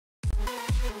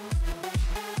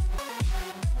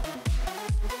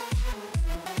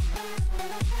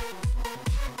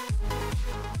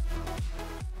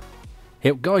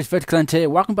Hey guys, Vertical here.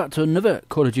 Welcome back to another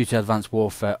Call of Duty Advanced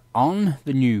Warfare on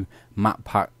the new map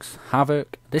packs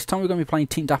Havoc. This time we're going to be playing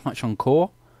Team Deathmatch on Core.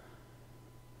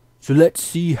 So let's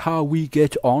see how we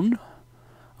get on.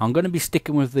 I'm going to be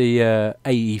sticking with the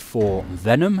AE4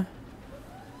 Venom.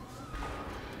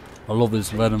 I love this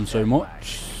Venom so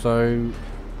much. So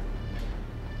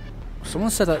someone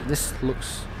said that this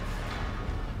looks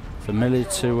familiar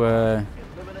to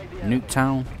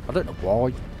Nuketown. I don't know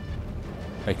why.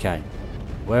 Okay.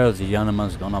 Where's the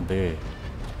animals gonna be?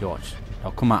 Gosh,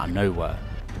 they'll come out of nowhere.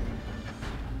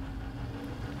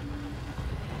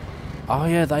 Oh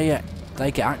yeah, they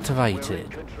get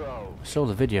activated. I saw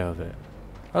the video of it.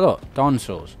 Oh look,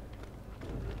 dinosaurs.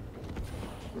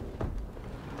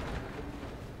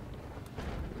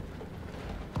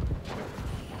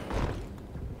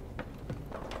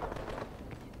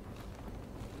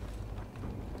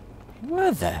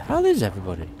 Where the hell is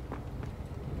everybody?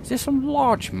 Is this some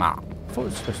large map? I thought it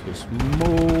was supposed to be a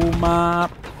small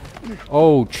map.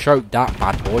 Oh, choked that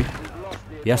bad boy.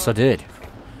 Yes, I did.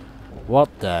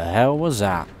 What the hell was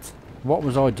that? What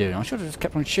was I doing? I should have just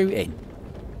kept on shooting.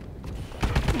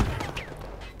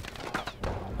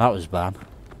 That was bad.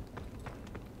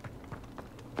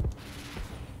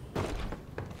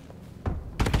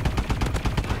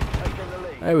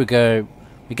 There we go.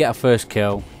 We get our first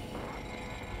kill.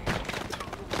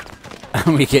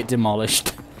 And we get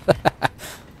demolished.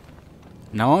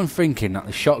 Now I'm thinking that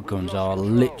the shotguns are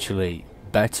literally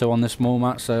better on the small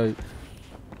map, so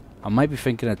I may be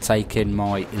thinking of taking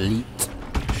my elite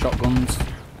shotguns.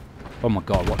 Oh my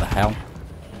god, what the hell?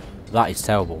 That is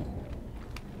terrible.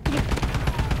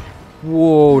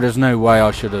 Whoa, there's no way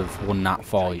I should have won that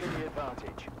fight.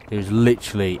 He was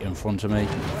literally in front of me.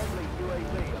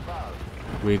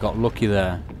 We got lucky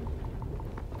there.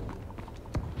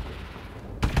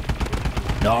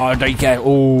 No, don't get.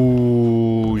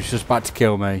 Oh, he's just about to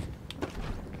kill me.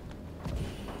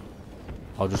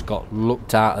 I just got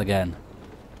looked at again.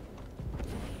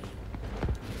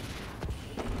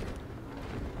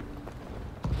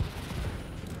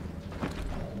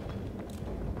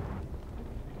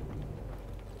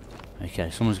 Okay,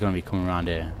 someone's going to be coming around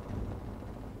here.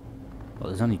 Well,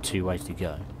 there's only two ways to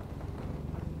go.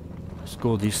 Let's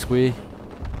go this way.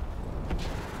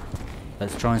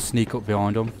 Let's try and sneak up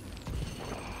behind them.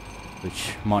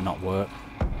 Which might not work.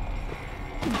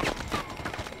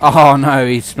 Oh no,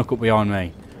 he snuck up behind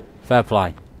me. Fair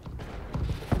play.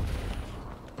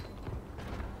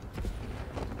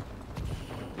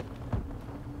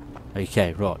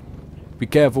 Okay, right. Be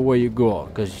careful where you go,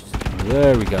 because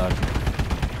there we go.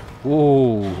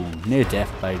 Whoa, near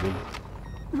death, baby.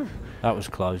 That was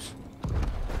close.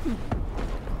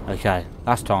 Okay,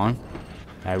 last time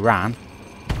I ran.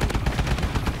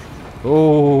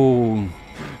 Oh.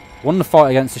 Won the fight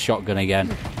against the shotgun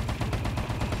again.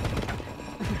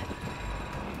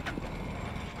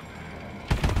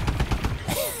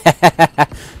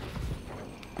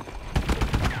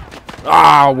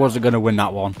 I wasn't going to win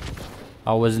that one.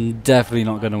 I was definitely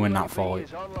not going to win that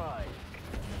fight.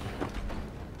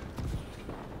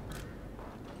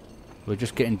 We're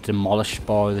just getting demolished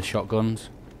by the shotguns.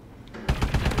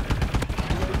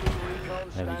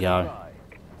 There we go.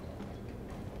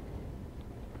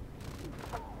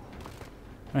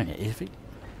 Wait a minute, is it?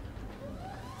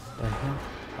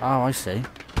 Oh, I see.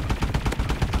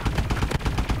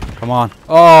 Come on.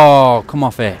 Oh, come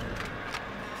off it.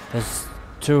 There's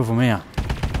two of them here.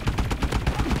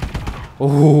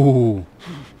 Oh.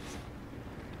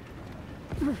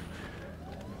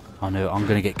 I know, I'm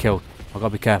going to get killed. I've got to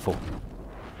be careful.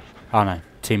 Oh no,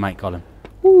 teammate got him.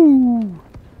 Woo.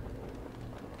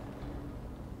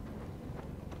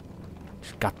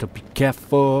 Just got to be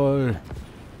careful.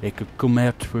 They could come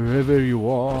out wherever you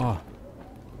are.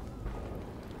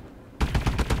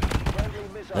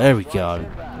 There we go.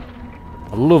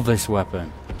 I love this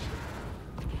weapon.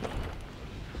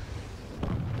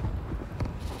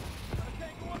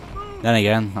 Then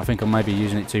again, I think I may be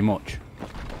using it too much.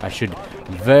 I should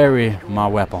vary my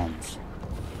weapons.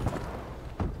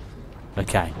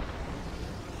 Okay.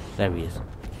 There he is.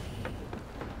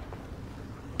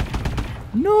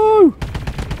 No!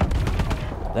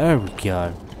 There we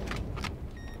go.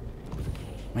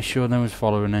 Make sure no one's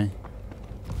following me.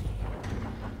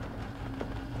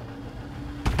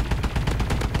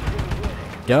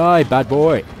 Die, bad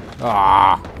boy.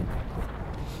 Ah.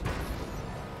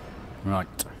 Right.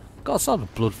 Got to solve the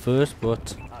blood first,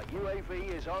 but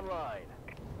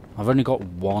I've only got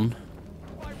one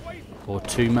or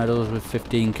two medals with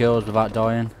 15 kills without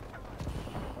dying.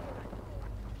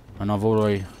 And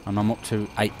I'm up to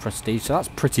 8 prestige, so that's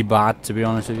pretty bad, to be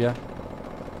honest with you.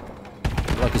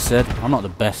 Like I said, I'm not the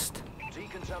best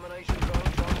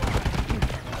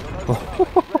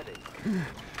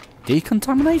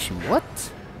Decontamination?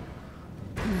 What?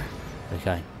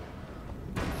 Okay.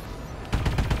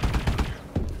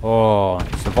 Oh,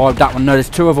 survived that one. No, there's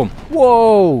two of them.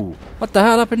 Whoa! What the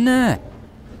hell happened there?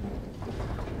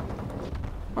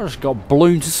 I just got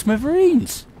blown to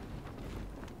smithereens.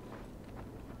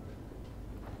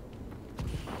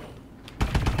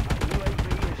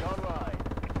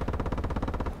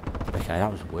 Okay,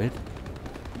 that was weird.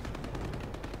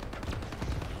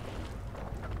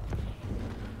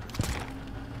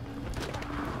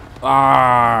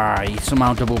 Ah, he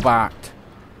somehow double backed.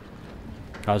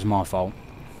 That was my fault.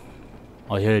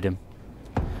 I heard him.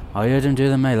 I heard him do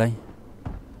the melee.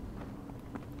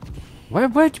 Where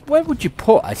would you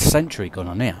put a sentry gun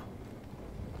on here?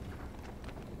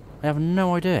 I have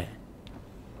no idea.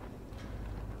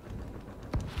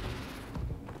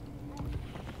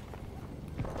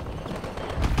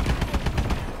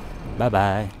 Bye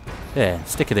bye. There,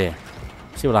 stick it here.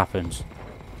 See what happens.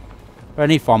 I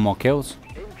need 5 more kills.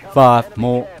 5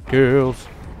 more kills.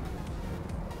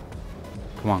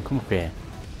 Come on, come up here.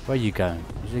 Where are you going?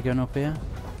 Is he going up here?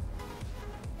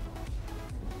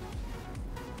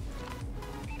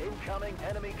 Incoming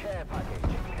enemy care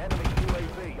package. Enemy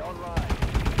UAV online.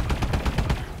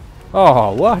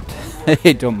 Oh, what?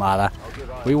 It don't matter.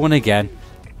 We won again.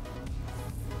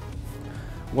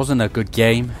 Wasn't a good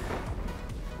game.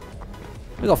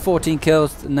 We got 14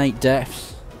 kills and 8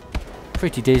 deaths.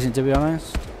 Pretty decent, to be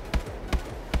honest.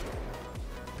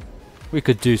 We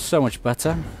could do so much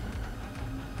better.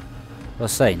 Well,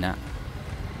 saying that,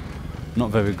 not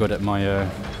very good at my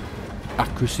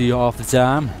accuracy half the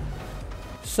time.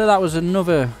 So that was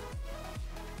another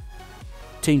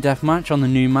Team Deathmatch on the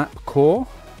new map Core.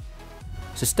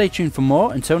 So stay tuned for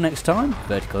more. Until next time,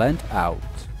 Vertical End out.